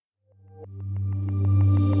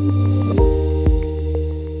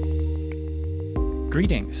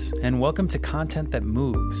Greetings, and welcome to Content That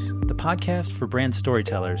Moves, the podcast for brand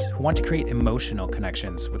storytellers who want to create emotional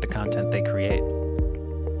connections with the content they create.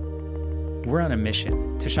 We're on a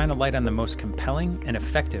mission to shine a light on the most compelling and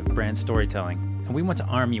effective brand storytelling, and we want to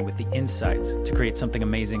arm you with the insights to create something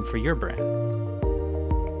amazing for your brand.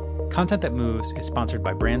 Content That Moves is sponsored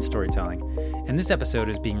by Brand Storytelling, and this episode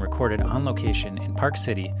is being recorded on location in Park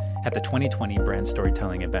City at the 2020 Brand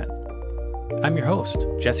Storytelling event. I'm your host,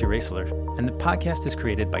 Jesse Raessler, and the podcast is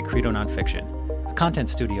created by Credo Nonfiction, a content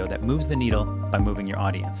studio that moves the needle by moving your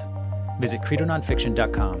audience. Visit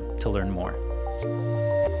credononfiction.com to learn more.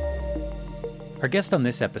 Our guest on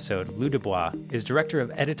this episode, Lou Dubois, is Director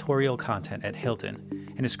of Editorial Content at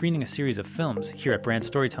Hilton and is screening a series of films here at Brand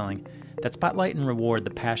Storytelling that spotlight and reward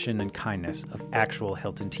the passion and kindness of actual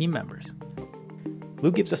Hilton team members.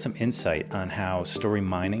 Lou gives us some insight on how story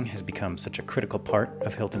mining has become such a critical part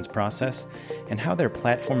of Hilton's process and how their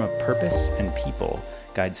platform of purpose and people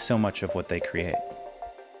guides so much of what they create.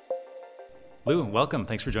 Lou, welcome.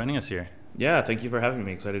 Thanks for joining us here. Yeah, thank you for having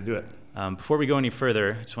me. Excited to do it. Before we go any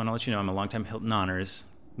further, I just want to let you know I'm a longtime Hilton Honors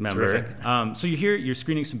member. Terrific. So you're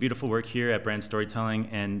screening some beautiful work here at Brand Storytelling,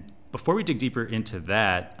 and before we dig deeper into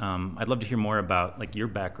that, I'd love to hear more about your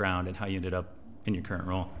background and how you ended up in your current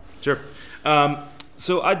role. Sure.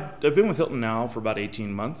 So I've been with Hilton now for about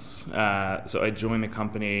 18 months. So I joined the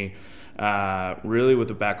company really with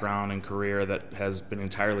a background and career that has been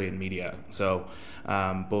entirely in media. So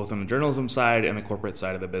both on the journalism side and the corporate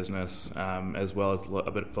side of the business, as well as a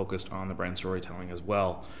bit focused on the brand storytelling as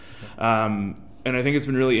well. And I think it's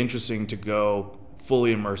been really interesting to go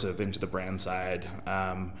fully immersive into the brand side.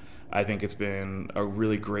 I think it's been a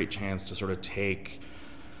really great chance to sort of take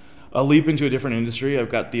a leap into a different industry. I've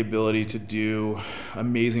got the ability to do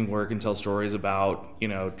amazing work and tell stories about,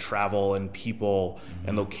 travel and people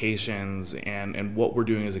and locations and what we're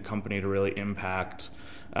doing as a company to really impact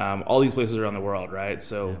all these places around the world, right?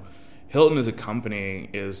 So Hilton as a company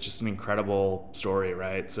is just an incredible story,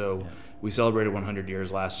 right? So we celebrated 100 years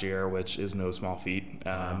last year, which is no small feat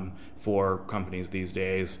for companies these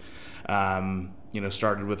days.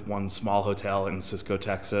 Started with one small hotel in Cisco,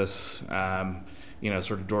 Texas,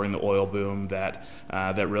 sort of during the oil boom that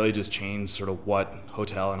really just changed sort of what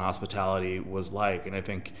hotel and hospitality was like. And I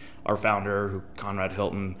think our founder, Conrad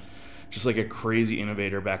Hilton, just like a crazy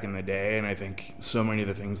innovator back in the day. And I think so many of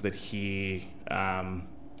the things that he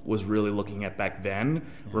was really looking at back then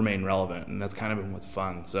remain relevant. And that's kind of been what's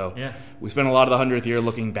fun. So we spent a lot of the 100th year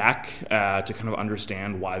looking back to kind of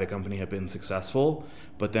understand why the company had been successful.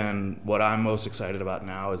 But then what I'm most excited about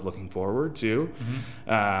now is looking forward to.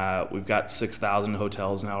 We've got 6,000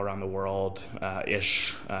 hotels now around the world,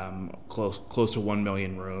 close to 1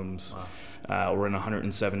 million rooms. Wow. We're in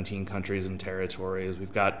 117 countries and territories.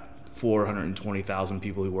 We've got 420,000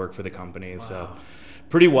 people who work for the company. Wow. So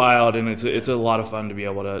pretty wild, and it's a lot of fun to be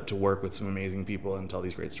able to work with some amazing people and tell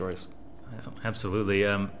these great stories. Absolutely.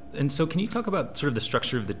 And so can you talk about sort of the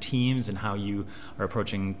structure of the teams and how you are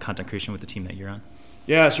approaching content creation with the team that you're on?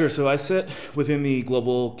 Yeah, sure. So I sit within the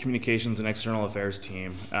global communications and external affairs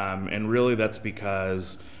team, and really that's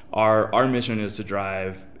because our mission is to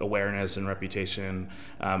drive awareness and reputation.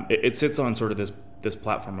 It sits on sort of this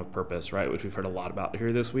platform of purpose, right, which we've heard a lot about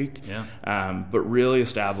here this week. Yeah. But really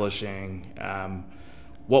establishing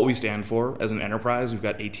what we stand for as an enterprise. We've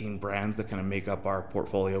got 18 brands that kind of make up our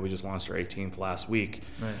portfolio. We just launched our 18th last week.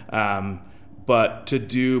 Right. But to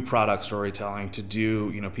do product storytelling, to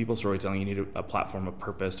do people storytelling, you need a platform of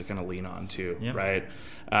purpose to kind of lean on to, right?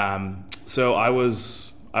 So I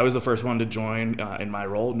was the first one to join in my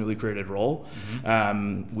role, newly created role.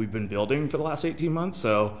 We've been building for the last 18 months,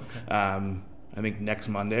 so I think next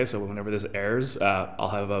Monday, so whenever this airs, I'll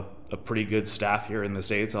have a pretty good staff here in the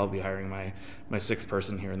States. I'll be hiring my sixth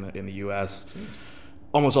person here in the U.S. Sweet.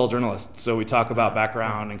 Almost all journalists. So we talk about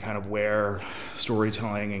background and kind of where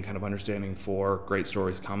storytelling and kind of understanding for great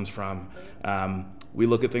stories comes from. We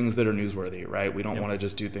look at things that are newsworthy, right? We don't want to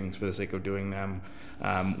just do things for the sake of doing them.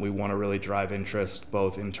 We want to really drive interest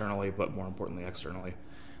both internally, but more importantly, externally.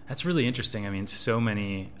 That's really interesting. I mean, so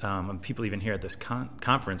many people even here at this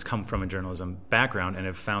conference come from a journalism background and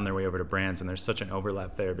have found their way over to brands, and there's such an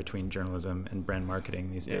overlap there between journalism and brand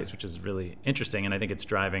marketing these days, which is really interesting, and I think it's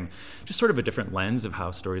driving just sort of a different lens of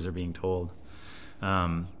how stories are being told.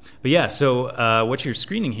 So what you're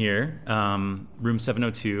screening here, Room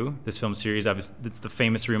 702, this film series, obviously, it's the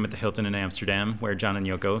famous room at the Hilton in Amsterdam where John and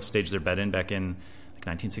Yoko staged their bed-in back in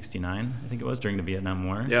 1969, I think it was, during the Vietnam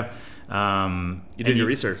War. Yeah. You did your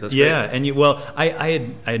research. That's yeah, great. and I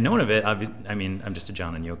had known of it. I mean, I'm just a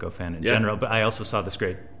John and Yoko fan in general, but I also saw this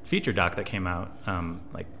great feature doc that came out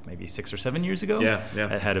like maybe 6 or 7 years ago. Yeah.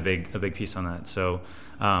 It had a big piece on that. So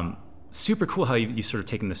super cool how you sort of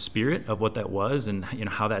taken the spirit of what that was and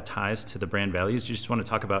how that ties to the brand values. Do you just want to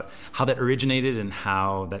talk about how that originated and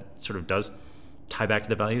how that sort of does tie back to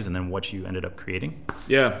the values and then what you ended up creating?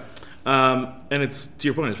 Yeah. And it's, to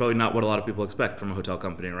your point, it's probably not what a lot of people expect from a hotel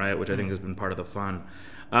company, right? Which I think has been part of the fun.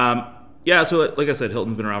 So like I said,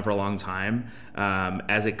 Hilton's been around for a long time.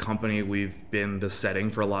 As a company, we've been the setting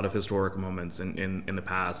for a lot of historic moments in the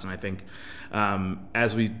past. And I think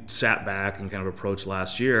as we sat back and kind of approached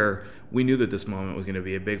last year, we knew that this moment was going to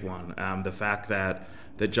be a big one. The fact that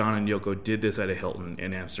John and Yoko did this at a Hilton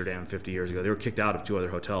in Amsterdam 50 years ago. They were kicked out of 2 other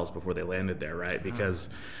hotels before they landed there, right? Because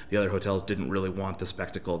the other hotels didn't really want the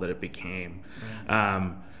spectacle that it became.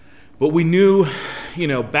 But we knew,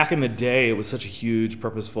 back in the day, it was such a huge,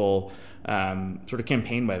 purposeful sort of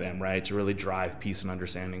campaign by them, right? To really drive peace and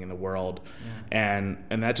understanding in the world. Yeah.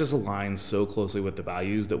 And that just aligns so closely with the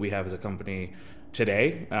values that we have as a company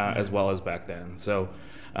today, as well as back then. So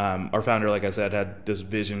our founder, like I said, had this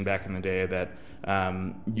vision back in the day that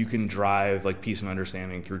you can drive like peace and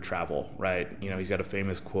understanding through travel, right? He's got a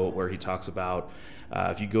famous quote where he talks about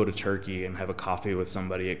if you go to Turkey and have a coffee with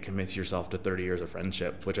somebody, it commits yourself to 30 years of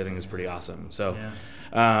friendship, which I think is pretty awesome. So,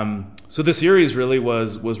 so the series really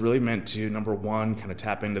was really meant to, number one, kind of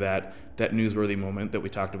tap into that newsworthy moment that we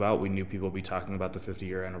talked about. We knew people would be talking about the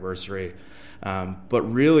 50-year anniversary, but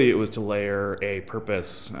really it was to layer a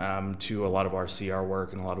purpose to a lot of our CR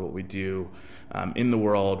work and a lot of what we do in the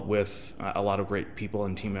world with a lot of great people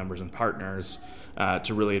and team members and partners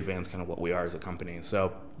to really advance kind of what we are as a company.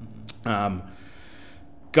 So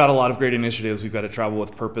got a lot of great initiatives. We've got a Travel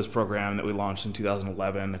with Purpose program that we launched in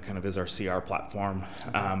 2011 that kind of is our CR platform.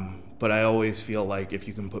 But I always feel like if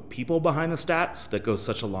you can put people behind the stats, that goes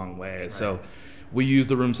such a long way. Right. So we use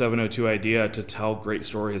the Room 702 idea to tell great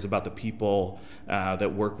stories about the people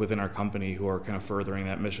that work within our company who are kind of furthering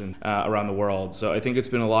that mission around the world. So I think it's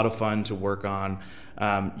been a lot of fun to work on.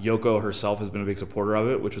 Yoko herself has been a big supporter of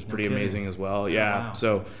it, which was pretty amazing as well. Yeah. Wow.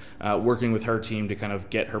 So working with her team to kind of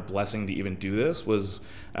get her blessing to even do this was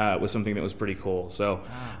something that was pretty cool. So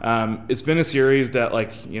it's been a series that,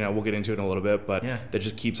 we'll get into it in a little bit, but that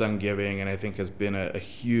just keeps on giving, and I think has been a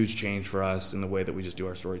huge change for us in the way that we just do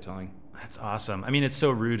our storytelling. That's awesome. I mean, it's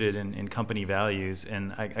so rooted in company values,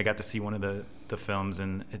 and I got to see one of the films,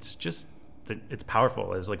 and it's just, it's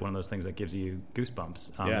powerful. It's like one of those things that gives you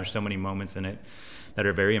goosebumps. There's so many moments in it that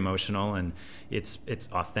are very emotional, and it's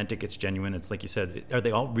authentic, it's genuine. It's like you said, are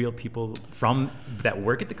they all real people from that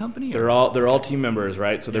work at the company? They're all team members,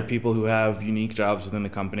 right? So they're people who have unique jobs within the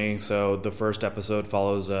company. So the first episode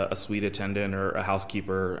follows a suite attendant or a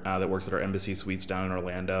housekeeper that works at our Embassy Suites down in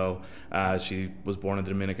Orlando. She was born in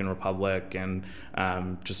the Dominican Republic and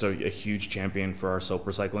just a huge champion for our soap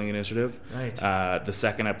recycling initiative. Right. The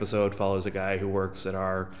second episode follows a guy who works at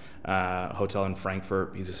our hotel in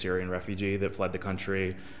Frankfurt. He's a Syrian refugee that fled the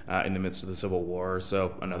country in the midst of the Civil War.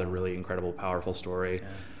 So another really incredible, powerful story. Yeah.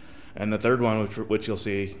 And the third one, which you'll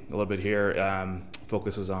see a little bit here,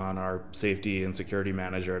 focuses on our safety and security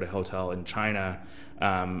manager at a hotel in China,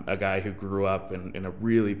 a guy who grew up in a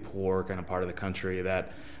really poor kind of part of the country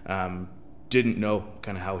that didn't know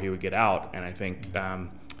kind of how he would get out. And I think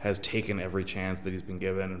has taken every chance that he's been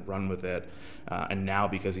given and run with it. And now,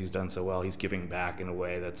 because he's done so well, he's giving back in a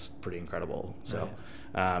way that's pretty incredible. So,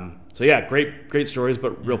 great stories,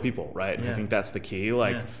 but real people, right? And I think that's the key.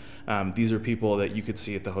 These are people that you could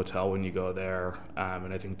see at the hotel when you go there.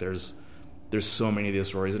 And I think there's so many of these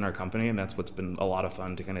stories in our company, and that's what's been a lot of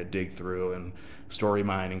fun to kind of dig through and story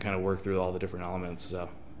mine and kind of work through all the different elements. So.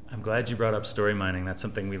 I'm glad you brought up story mining. That's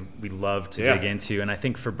something we love to dig into. And I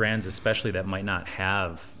think for brands especially that might not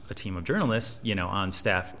have a team of journalists, on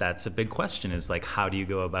staff, that's a big question, is like, how do you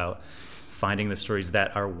go about finding the stories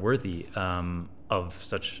that are worthy of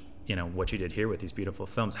such, what you did here with these beautiful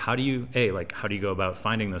films? How do you, how do you go about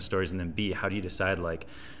finding those stories? And then B, how do you decide,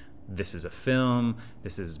 this is a film,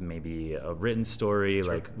 this is maybe a written story?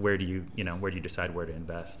 Sure. Where do you decide where to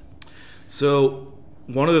invest? So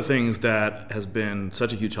one of the things that has been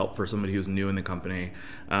such a huge help for somebody who's new in the company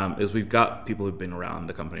is we've got people who've been around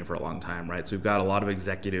the company for a long time, right? So we've got a lot of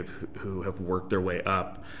executives who have worked their way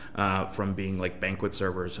up from being banquet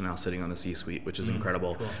servers to now sitting on the C-suite, which is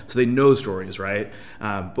incredible. Cool. So they know stories, right?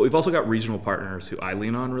 But we've also got regional partners who I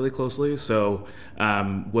lean on really closely. So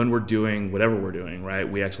when we're doing whatever we're doing, right,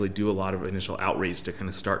 we actually do a lot of initial outreach to kind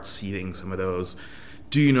of start seeding some of those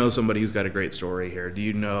do you know somebody who's got a great story here? Do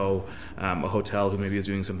you know a hotel who maybe is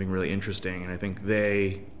doing something really interesting? And I think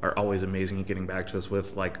they are always amazing at getting back to us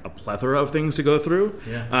with like a plethora of things to go through.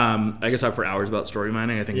 Yeah. I could talk for hours about story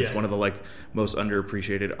mining. I think it's one of the like most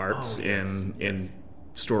underappreciated arts in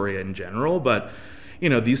story in general. But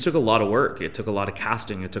these took a lot of work. It took a lot of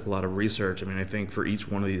casting. It took a lot of research. I mean, I think for each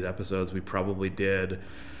one of these episodes, we probably did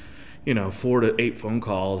 4 to 8 phone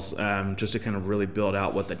calls just to kind of really build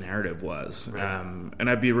out what the narrative was. Right. And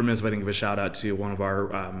I'd be remiss if I didn't give a shout out to one of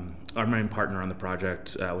our main partner on the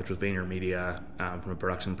project, which was VaynerMedia, from a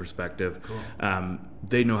production perspective. Cool.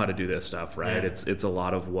 They know how to do this stuff, right? Yeah. It's a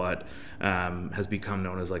lot of what has become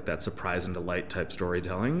known as like that surprise and delight type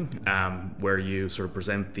storytelling, where you sort of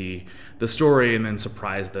present the story and then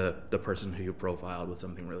surprise the person who you profiled with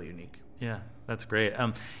something really unique. Yeah, that's great.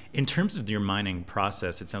 In terms of your mining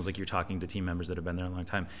process, it sounds like you're talking to team members that have been there a long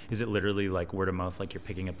time. Is it literally like word of mouth, like you're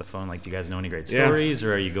picking up the phone, like do you guys know any great stories,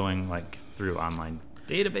 or are you going like through online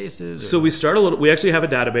databases? So we actually have a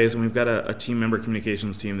database, and we've got a team member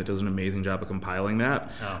communications team that does an amazing job of compiling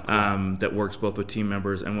that. Oh, cool. That works both with team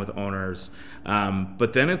members and with owners.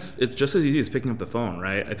 But then it's just as easy as picking up the phone,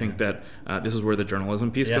 right? I think that this is where the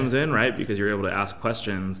journalism piece comes in, right? Because you're able to ask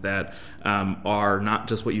questions that are not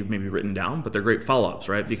just what you've maybe written down, but they're great follow-ups,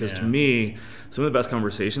 right? Because to me, some of the best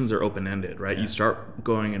conversations are open-ended, right? You start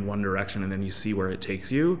going in one direction and then you see where it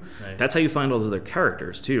takes you. Right. That's how you find all those other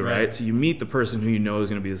characters too, right? So you meet the person who you know is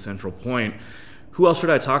going to be the central point. Who else should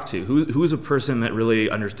I talk to? Who's a person that really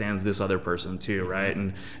understands this other person too, right?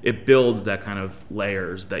 And it builds that kind of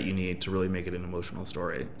layers that you need to really make it an emotional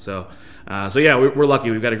story. So we're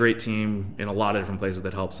lucky. We've got a great team in a lot of different places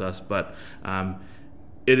that helps us, but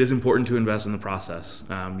it is important to invest in the process.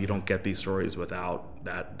 You don't get these stories without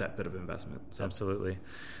that bit of investment. So. Absolutely.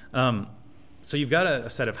 So you've got a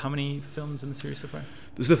set of how many films in the series so far?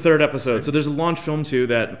 This is the 3rd episode. So there's a launch film too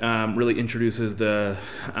that really introduces the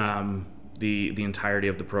entirety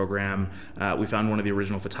of the program. We found one of the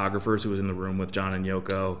original photographers who was in the room with John and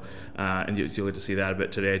Yoko, and you'll get to see that a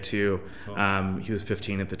bit today too. Cool. He was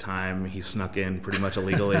 15 at the time. He snuck in pretty much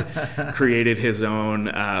illegally, created his own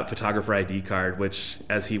photographer ID card, which,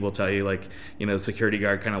 as he will tell you, the security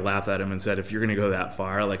guard kind of laughed at him and said, "If you're going to go that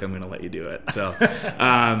far, I'm going to let you do it." So,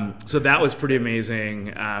 so that was pretty amazing.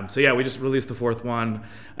 We just released the 4th one.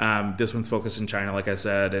 This one's focused in China, like I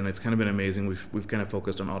said, and it's kind of been amazing. We've kind of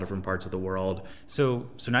focused on all different parts of the world. So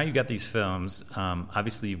now you've got these films.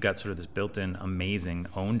 Obviously, you've got sort of this built-in, amazing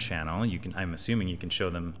own channel. I'm assuming you can show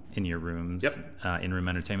them in your rooms, in-room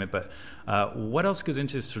entertainment. But what else goes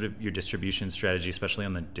into sort of your distribution strategy, especially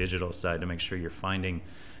on the digital side, to make sure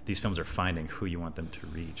these films are finding who you want them to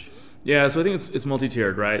reach? Yeah, so I think it's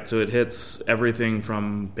multi-tiered, right? So it hits everything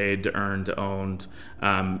from paid to earned to owned.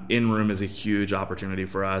 In-room is a huge opportunity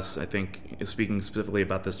for us. I think, speaking specifically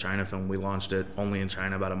about this China film, we launched it only in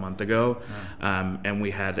China about a month ago. And we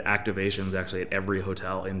had activations actually at every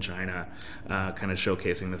hotel in China kind of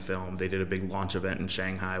showcasing the film. They did a big launch event in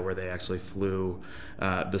Shanghai where they actually flew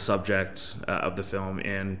the subject of the film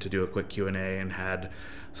in to do a quick Q&A and had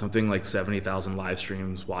something like 70,000 live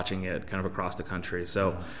streams watching it kind of across the country.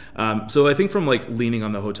 So I think from leaning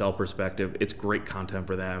on the hotel perspective, it's great content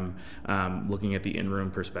for them, looking at the in-room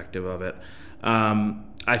perspective of it.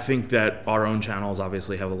 I think that our own channels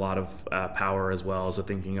obviously have a lot of power as well. So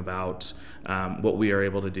thinking about what we are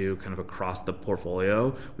able to do kind of across the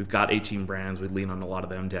portfolio. We've got 18 brands. We lean on a lot of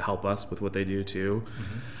them to help us with what they do too.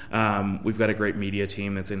 Mm-hmm. We've got a great media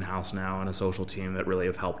team that's in-house now and a social team that really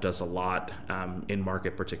have helped us a lot in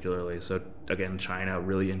market particularly. So again, China,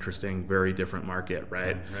 really interesting, very different market,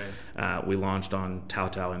 right? Right. We launched on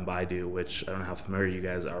Taobao and Baidu, which I don't know how familiar you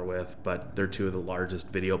guys are with, but they're 2 of the largest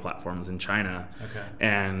video platforms in China. Okay.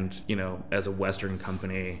 And, as a Western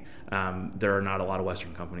company, there are not a lot of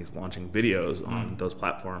Western companies launching videos on those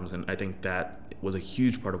platforms. And I think that was a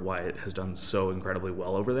huge part of why it has done so incredibly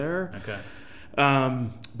well over there. Okay.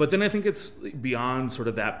 But then I think it's beyond sort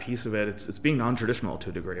of that piece of it. It's being non-traditional to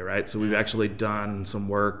a degree, right? So we've actually done some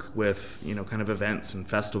work with, kind of events and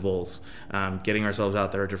festivals, getting ourselves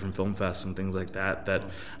out there at different film fests and things like that,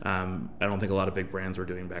 I don't think a lot of big brands were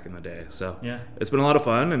doing back in the day. So it's been a lot of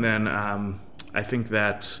fun. And then, I think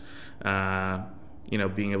that,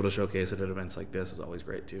 being able to showcase it at events like this is always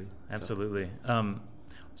great too. Absolutely.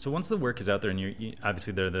 So once the work is out there, and you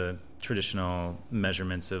obviously there are the traditional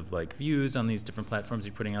measurements of views on these different platforms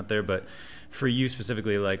you're putting out there, but for you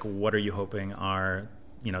specifically, what are you hoping are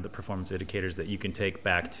the performance indicators that you can take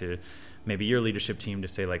back to maybe your leadership team to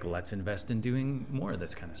say let's invest in doing more of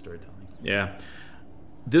this kind of storytelling? Yeah.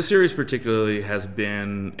 this series particularly has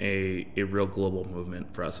been a real global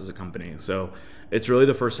movement for us as a company. So it's really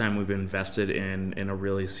the first time we've invested in a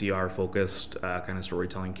really CR-focused kind of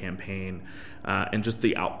storytelling campaign. And just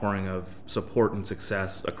the outpouring of support and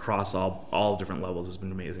success across all different levels has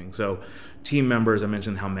been amazing. So team members, I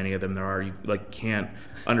mentioned how many of them there are. You can't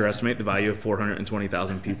underestimate the value of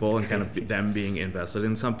 420,000 people and kind of them being invested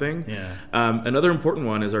in something. Yeah. Another important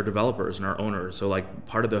one is our developers and our owners. So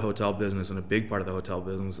part of the hotel business and a big part of the hotel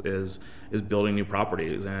business is building new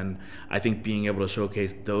properties. And I think being able to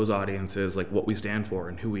showcase those audiences, like what we stand for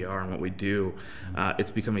and who we are and what we do,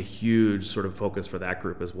 it's become a huge sort of focus for that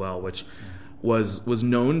group as well, which was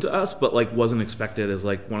known to us, but wasn't expected as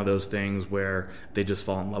one of those things where they just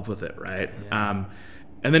fall in love with it, right? Yeah.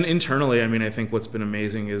 And then internally, I mean, I think what's been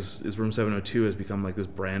amazing is Room 702 has become this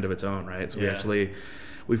brand of its own, right? So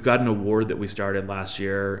we've got an award that we started last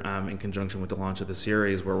year in conjunction with the launch of the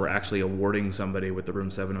series, where we're actually awarding somebody with the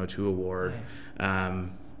Room 702 award. Nice.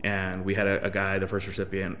 And we had a guy, the first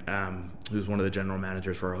recipient, who's one of the general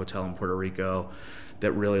managers for a hotel in Puerto Rico,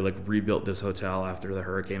 that really rebuilt this hotel after the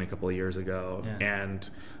hurricane a couple of years ago. Yeah. And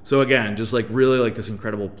so again, just really this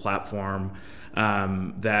incredible platform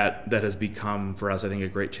that has become for us, I think, a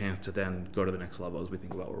great chance to then go to the next level as we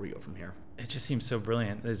think about where we go from here. It just seems so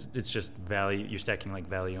brilliant. It's just value. You're stacking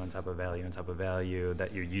value on top of value on top of value,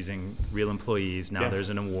 that you're using real employees. Now there's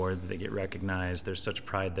an award that they get recognized. There's such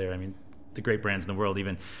pride there. I mean, the great brands in the world,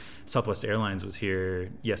 even Southwest Airlines was here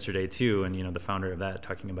yesterday too, and the founder of that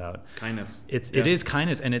talking about kindness. It is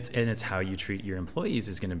kindness, and it's how you treat your employees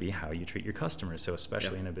is going to be how you treat your customers. So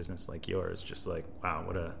especially in a business like yours, just wow,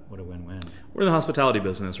 what a win-win. We're in the hospitality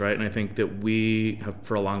business, right? And I think that we have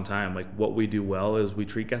for a long time, what we do well is we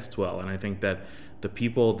treat guests well, and I think that the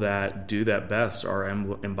people that do that best are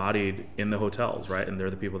embodied in the hotels, right? And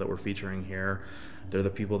they're the people that we're featuring here. They're the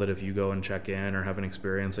people that if you go and check in or have an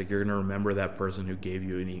experience, you're going to remember that person who gave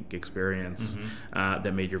you a unique experience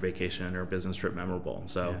that made your vacation or business trip memorable.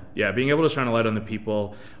 So being able to shine a light on the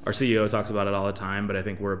people. Our CEO talks about it all the time, but I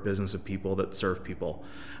think we're a business of people that serve people.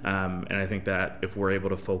 And I think that if we're able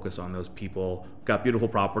to focus on those people, got beautiful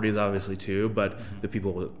properties obviously too, but the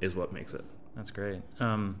people is what makes it. That's great.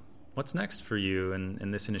 What's next for you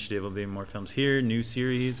and this initiative? Will be more films here, new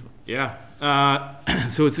series? Yeah.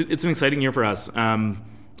 So it's an exciting year for us.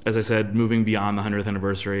 As I said, moving beyond the 100th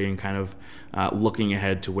anniversary and kind of looking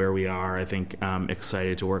ahead to where we are, I think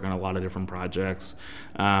excited to work on a lot of different projects.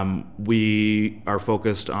 We are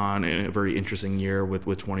focused on a very interesting year with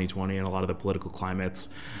 2020 and a lot of the political climates.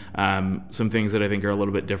 Some things that I think are a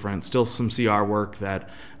little bit different. Still some CR work that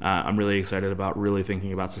I'm really excited about, really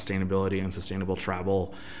thinking about sustainability and sustainable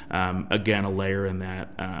travel. Again, a layer in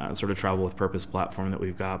that sort of travel with purpose platform that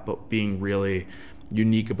we've got, but being really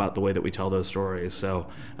unique about the way that we tell those stories. So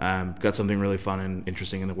got something really fun and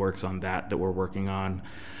interesting in the works on that we're working on.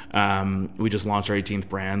 We just launched our 18th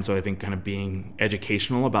brand, so I think kind of being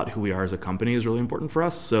educational about who we are as a company is really important for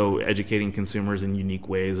us. So educating consumers in unique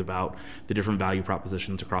ways about the different value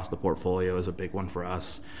propositions across the portfolio is a big one for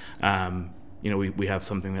us. We have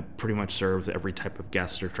something that pretty much serves every type of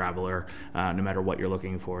guest or traveler, no matter what you're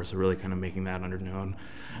looking for. So really kind of making that underknown.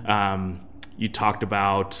 You talked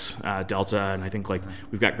about Delta, and I think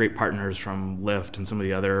we've got great partners from Lyft and some of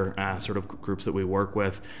the other sort of groups that we work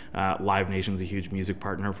with. Live Nation's a huge music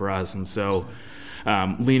partner for us, and so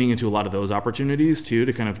leaning into a lot of those opportunities too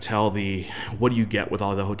to kind of tell what do you get with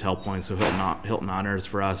all the hotel points. So Hilton Honors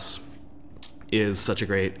for us is such a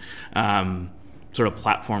great sort of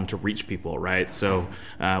platform to reach people, right? So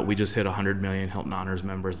we just hit 100 million Hilton Honors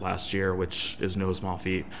members last year, which is no small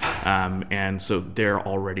feat. And so they're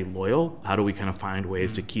already loyal. How do we kind of find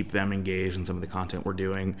ways to keep them engaged in some of the content we're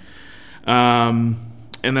doing? And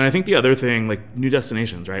then I think the other thing, new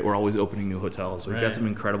destinations, right? We're always opening new hotels. So we've got some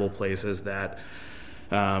incredible places that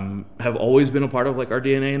have always been a part of our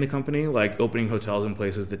DNA in the company, opening hotels in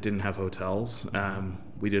places that didn't have hotels.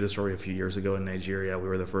 We did a story a few years ago in Nigeria. We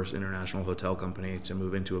were the first international hotel company to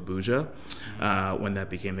move into Abuja when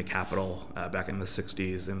that became the capital back in the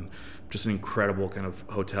 60s, and just an incredible kind of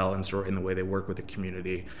hotel and story in the way they work with the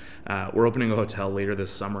community. We're opening a hotel later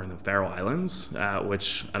this summer in the Faroe Islands,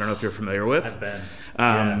 which I don't know if you're familiar with. I've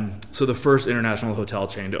been. So the first international hotel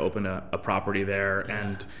chain to open a property there,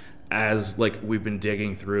 and as like we've been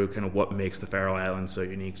digging through kind of what makes the Faroe Islands so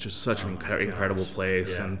unique, just such an incredible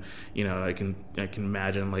place. Yeah. And, you know, I can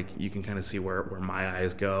imagine, like, you can kind of see where my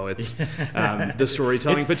eyes go. It's the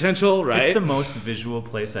storytelling potential, right? It's the most visual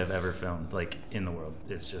place I've ever filmed, like, in the world.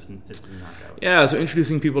 It's knockout. Yeah, so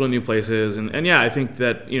introducing people to new places. And yeah, I think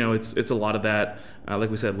that, you know, it's a lot of that, like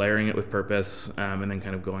we said, layering it with purpose, and then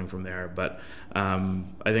kind of going from there. But I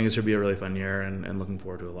think it should be a really fun year, and looking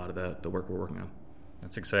forward to a lot of the work we're working on.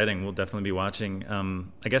 That's exciting. We'll definitely be watching.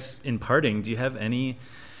 I guess in parting, do you have any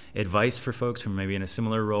advice for folks who are maybe in a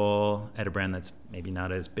similar role at a brand that's maybe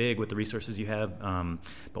not as big with the resources you have,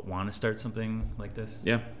 but want to start something like this?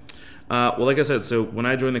 Yeah. Well, like I said, so when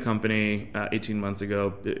I joined the company 18 months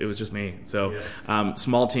ago, it was just me. So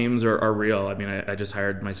small teams are real. I mean, I just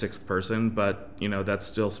hired my 6th person, but, you know, that's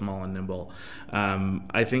still small and nimble.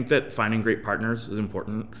 I think that finding great partners is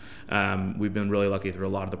important. We've been really lucky through a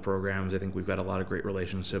lot of the programs. I think we've got a lot of great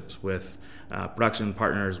relationships with production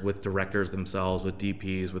partners, with directors themselves, with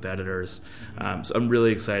DPs, with editors. So I'm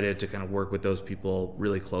really excited to kind of work with those people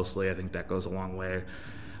really closely. I think that goes a long way.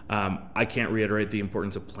 I can't reiterate the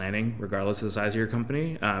importance of planning, regardless of the size of your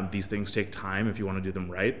company. These things take time if you want to do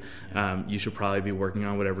them right. You should probably be working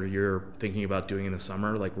on whatever you're thinking about doing in the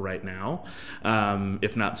summer, like right now,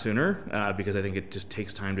 if not sooner, because I think it just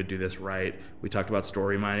takes time to do this right. We talked about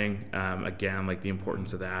story mining, again, like the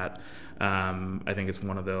importance of that. I think it's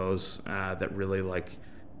one of those that really, like,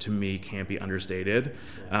 to me, can't be understated.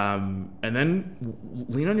 And then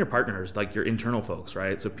lean on your partners, like your internal folks,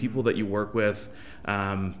 right? So people that you work with,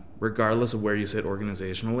 regardless of where you sit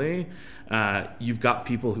organizationally, you've got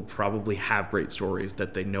people who probably have great stories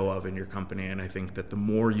that they know of in your company. And I think that the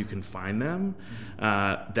more you can find them,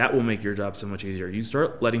 that will make your job so much easier. You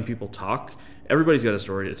start letting people talk. Everybody's got a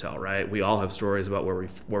story to tell, right? We all have stories about where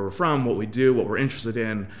we're from, what we do, what we're interested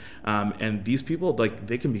in. And these people, like,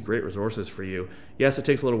 they can be great resources for you. Yes, it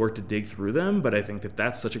takes a little work to dig through them, but I think that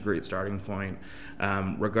that's such a great starting point,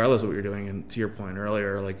 regardless of what you're doing. And to your point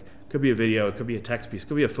earlier, like, could be a video, it could be a text piece, it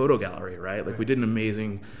could be a photo gallery, right? Like, we did an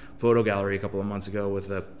amazing photo gallery a couple of months ago with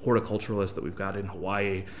a horticulturalist that we've got in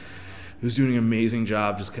Hawaii, who's doing an amazing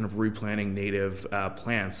job just kind of replanting native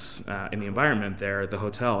plants in the environment there at the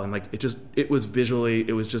hotel. And, like, it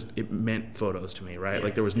meant photos to me, right? Yeah,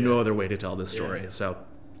 like, there was no other way to tell this story. Yeah. So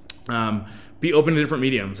be open to different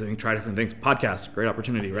mediums. I think try different things. Podcast, great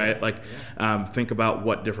opportunity, right? Like, think about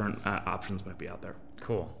what different options might be out there.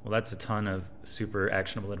 Cool. Well, that's a ton of super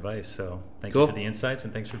actionable advice. So thank you for the insights,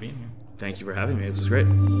 and thanks for being here. Thank you for having me. This was great.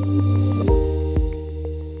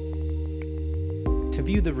 To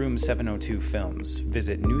view the Room 702 films,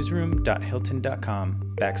 visit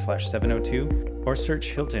newsroom.hilton.com/702 or search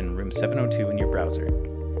Hilton Room 702 in your browser.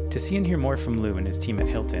 To see and hear more from Lou and his team at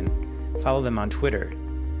Hilton, follow them on Twitter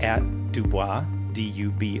 @Dubois,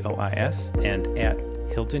 DUBOIS, and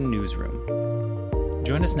 @Hilton Newsroom.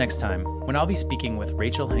 Join us next time when I'll be speaking with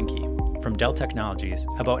Rachel Henke from Dell Technologies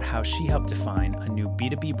about how she helped define a new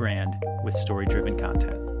B2B brand with story-driven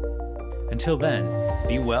content. Until then,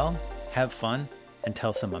 be well, have fun, and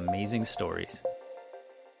tell some amazing stories.